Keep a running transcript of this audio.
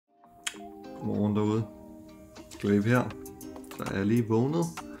Godmorgen derude. gla1ve her. Så er jeg lige vågnet,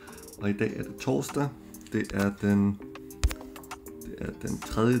 og i dag er det torsdag. Det er den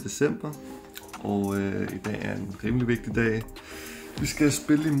 3. december, og i dag er en rimelig vigtig dag. Vi skal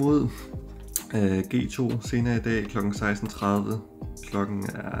spille imod G2 senere i dag kl. 16:30. Klokken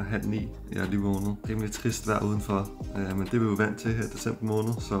er 8:30. Jeg er lige vågnet. Rimelig trist vejr udenfor, men det er vi jo vant til her i december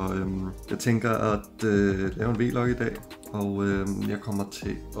måned, så jeg tænker at lave en vlog i dag, og jeg kommer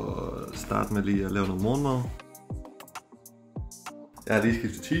til at starte med lige at lave noget morgenmad. Jeg har lige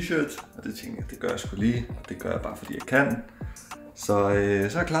skiftet t-shirt, og det tænker jeg, det gør jeg sgu lige, og det gør jeg bare fordi jeg kan. Så er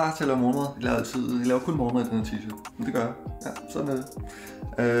jeg klar til at lave morgenmad. Jeg laver kun morgenmad i den her t-shirt, men det gør jeg. Ja, sådan er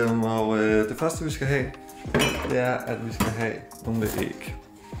det. Det første vi skal have, det er at vi skal have nogle æg.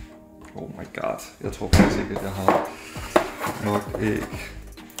 Oh my god, jeg tror faktisk ikke at jeg har nok æg.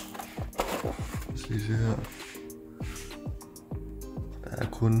 Lad os lige se her. Der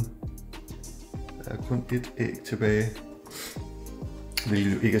er kun et æg tilbage,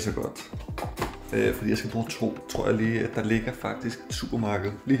 hvilket jo ikke er så godt. Fordi jeg skal bruge 2, tror jeg lige, at der ligger faktisk et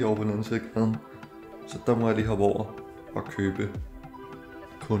supermarked lige herovre på den anden side af gaden. Så der må jeg lige hoppe over og købe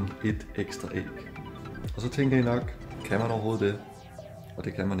kun et ekstra æg. Og så tænker I nok, kan man overhovedet det? Og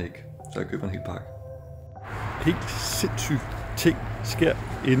det kan man ikke, så jeg køber en hel pakke. Helt sindssygt ting sker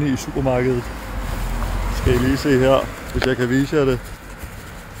inde i supermarkedet. Skal I lige se her, hvis jeg kan vise jer det.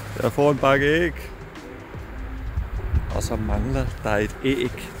 Jeg får en pakke æg. Og så mangler der et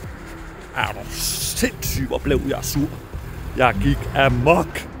æg. Er du sindssygt, hvor blev jeg sur. Jeg gik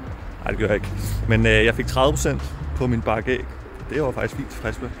amok. Nej, det gør jeg ikke. Men jeg fik 30% på min bakke æg. Det var faktisk fint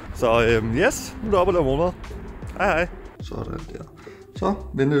tilfreds med. Så yes, nu er det oppe og lave morgenmad. Hej hej. Sådan der. Så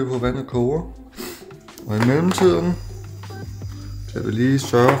venter vi på, at vandet koger. Og i mellemtiden kan vi lige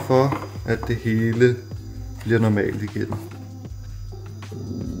sørge for, at det hele bliver normalt igen.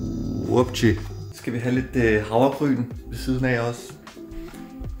 Whoopsie. Skal vi have lidt havregryn ved siden af os.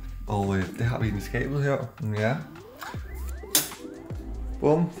 Og det har vi i skabet her. Ja.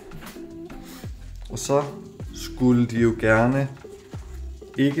 Bum. Og så skulle de jo gerne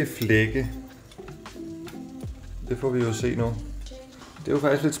ikke flække. Det får vi jo se nu. Det er jo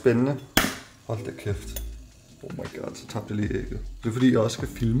faktisk lidt spændende. Hold da kæft. Oh my god, så tabte jeg lige ægget. Det er fordi jeg også skal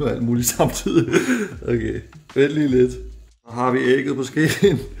filme alt muligt samtidig. Okay, vent lige lidt. Så har vi ægget på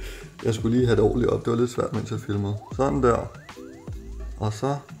skeen. Jeg skulle lige have det ordentligt op. Det var lidt svært, mens jeg filmede. Sådan der. Og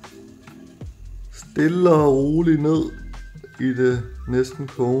så stille og roligt ned i det næsten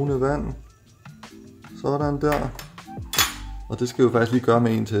kogende vand. Sådan der. Og det skal jeg jo faktisk lige gøre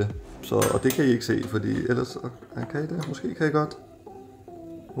med en til. Og det kan I ikke se, fordi ellers kan I det. Måske kan I godt.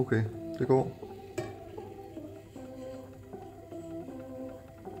 Okay, det går.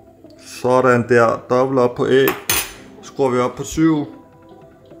 Sådan der. Dobbelt op på æg. Skruer vi op på 7.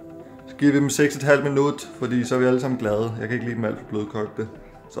 Så giver vi dem 6,5 minut, fordi så er vi alle sammen glade. Jeg kan ikke lide dem alt for blødkogte.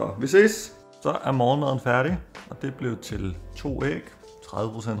 Så vi ses. Så er morgenmaden færdig, og det blev til 2 æg.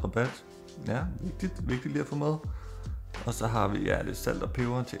 30% rabat. Ja, vigtigt lige at få med. Og så har vi lidt salt og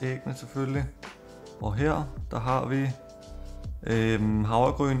peber til æggene selvfølgelig. Og her, der har vi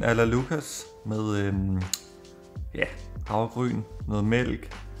havregryn a la Lucas med havregryn, noget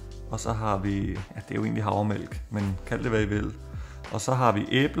mælk. Og så har vi, det er jo egentlig havremælk, men kald det hvad I vil. Og så har vi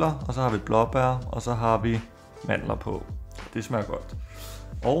æbler, og så har vi blåbær, og så har vi mandler på. Det smager godt.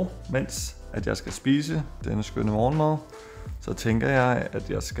 Og mens at jeg skal spise denne skønne morgenmad, så tænker jeg, at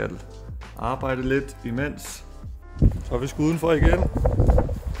jeg skal arbejde lidt imens. Så er vi sgu udenfor igen.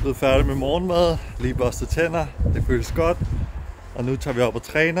 Blevet færdig med morgenmad, lige børstet tænder, det føles godt. Og nu tager vi op og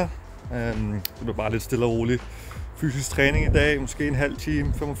træner. Det bliver bare lidt stille og roligt. Fysisk træning i dag, måske en halv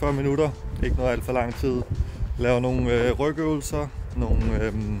time, 45 minutter. Ikke noget alt for lang tid. Laver nogle rygøvelser,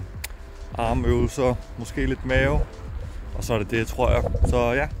 nogle armøvelser, måske lidt mave. Og så er det, tror jeg. Så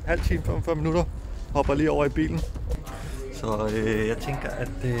ja, halv time, 45 minutter. Hopper lige over i bilen. Så jeg tænker,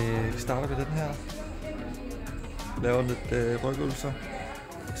 at vi starter ved den her. Laver lidt rygøvelser.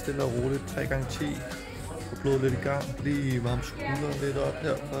 Stille og roligt, 3x10. Få blodet lidt i gang. Lige varme skulderen lidt op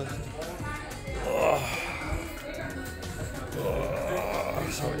her først.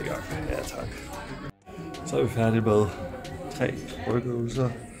 Så er vi i gang. Ja, tak. Så er vi færdige med 3 rygøvelser.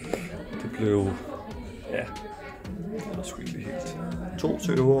 Det blev, det var sgu egentlig helt. 2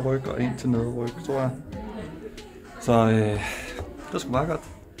 til øvre ryg og 1 til nedre ryg, tror jeg. Så det var sgu meget godt.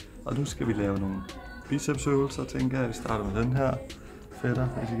 Og nu skal vi lave nogle bicepsøvelser, tænker jeg. Vi starter med den her fætter,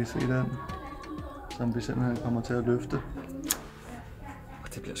 hvis I kan se den. Som vi simpelthen kommer til at løfte.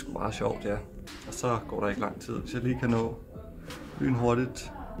 Og det bliver sgu meget sjovt, ja. Og så går der ikke lang tid, hvis jeg lige kan nå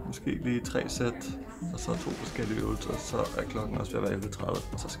lynhurtigt Måske lige 3 sæt, og så 2 forskellige øvelser, så er klokken også ved at være 11:30,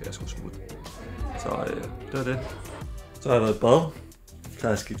 og så skal jeg sgu smutte. Så det er det. Så har jeg været i bad, så har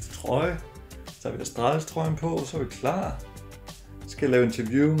jeg skiftet trøje, så har vi Astralis trøjen på, så er vi klar. Så skal jeg lave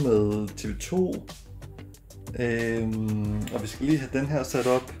interview med TV2, og vi skal lige have den her sat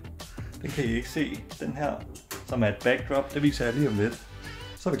op. Den kan I ikke se, den her, som er et backdrop, det viser jeg lige om lidt.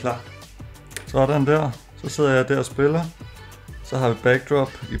 Så er vi klar. Sådan der, så sidder jeg der og spiller. Så har vi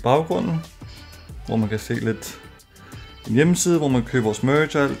backdrop i baggrunden, hvor man kan se lidt en hjemmeside, hvor man køber vores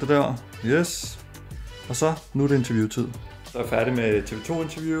merch og alt det der. Yes. Og så, nu er det interviewtid. Så er jeg færdig med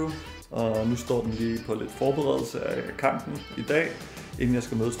TV2-interview, og nu står den lige på lidt forberedelse af kampen i dag, inden jeg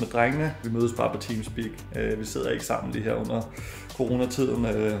skal mødes med drengene. Vi mødes bare på Teamspeak. Vi sidder ikke sammen lige her under coronatiden.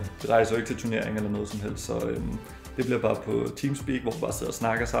 Vi rejser jo ikke til turnering eller noget som helst, så det bliver bare på Teamspeak, hvor vi bare sidder og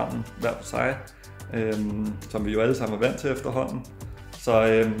snakker sammen hver for sig. Som vi jo alle sammen er vant til efterhånden. Så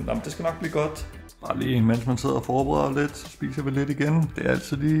det skal nok blive godt. Bare lige mens man sidder og forbereder lidt, spiser vi lidt igen. Det er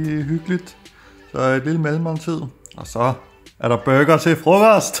altid lige hyggeligt. Så et lille mellemmåltid. Og så er der burger til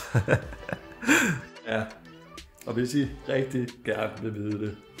frokost. Ja, og hvis I rigtig gerne vil vide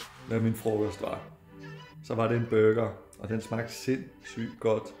det, hvad min frokost var, så var det en burger, og den smagte sindssygt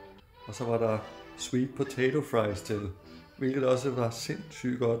godt. Og så var der sweet potato fries til, hvilket også var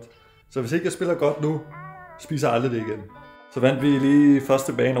sindssygt godt. Så hvis ikke jeg spiller godt nu, spiser jeg aldrig det igen. Så vandt vi lige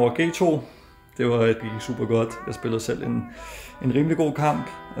første bane over G2. Det gik super godt. Jeg spillede selv en rimelig god kamp,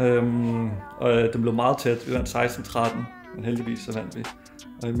 og den blev meget tæt. Vi vandt 16-13, men heldigvis så vandt vi.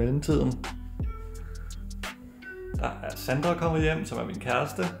 Og i mellemtiden, der er Sandra kommet hjem, som er min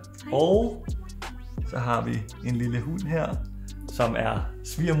kæreste. Og så har vi en lille hund her, som er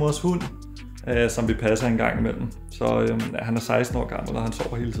svigermors hund, som vi passer en gang imellem. Så han er 16 år gammel, og han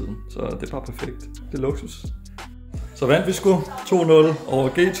sover hele tiden. Så det er bare perfekt. Det er luksus. Så vandt vi sgu 2-0 over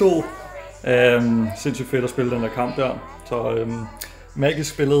G2. Sindssygt fedt at spille den der kamp der. Så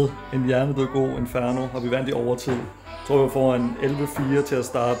magisk spillede en hjernedød god Inferno, og vi vandt i overtid. Jeg tror, vi var foran 11-4 til at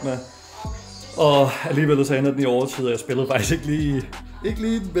starte med. Og alligevel så endte den i overtid, og jeg spillede faktisk ikke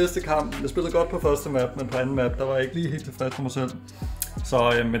lige den bedste kamp. Jeg spillede godt på første map, men på anden map, der var jeg ikke lige helt tilfreds med mig selv.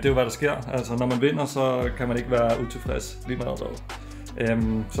 Så men det er jo, hvad der sker. Altså, når man vinder, så kan man ikke være utilfreds lige meget dog.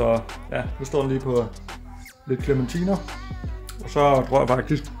 Så ja, nu står den lige på lidt clementiner. Og så tror jeg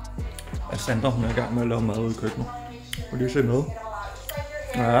faktisk, at Sandra hun er i gang med at lave mad ude i køkkenet. Må lige se noget.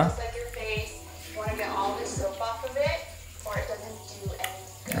 Ja.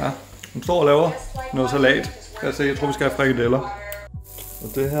 Ja, hun står og laver noget salat. Jeg tror, vi skal have frikadeller.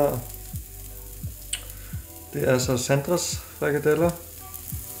 Og det her, det er altså Sandras frikadeller.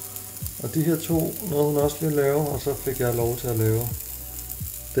 Og de her to nåede hun også lige lave, og så fik jeg lov til at lave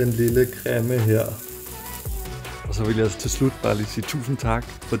den lille creme her. Og så vil jeg altså til slut bare lige sige tusind tak,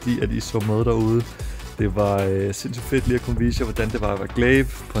 fordi at I så med derude. Det var sindssygt fedt lige at kunne vise jer, hvordan det var at være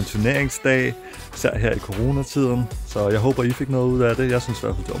gla1ve på en turneringsdag, især her i coronatiden. Så jeg håber, I fik noget ud af det. Jeg synes i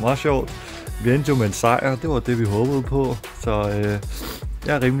hvert fald, det var meget sjovt. Vi endte jo med en sejr, det var det, vi håbede på. Så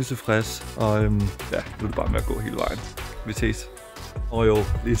jeg er rimelig tilfreds, og ja, nu er det bare med at gå hele vejen. Vi ses. Og jo,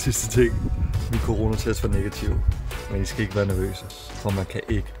 lige sidste ting. Min coronatest var negativ, men I skal ikke være nervøse, for man kan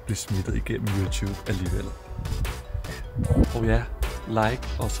ikke blive smittet igennem YouTube alligevel. Og ja, like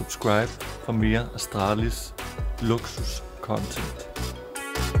og subscribe for mere Astralis luksus content.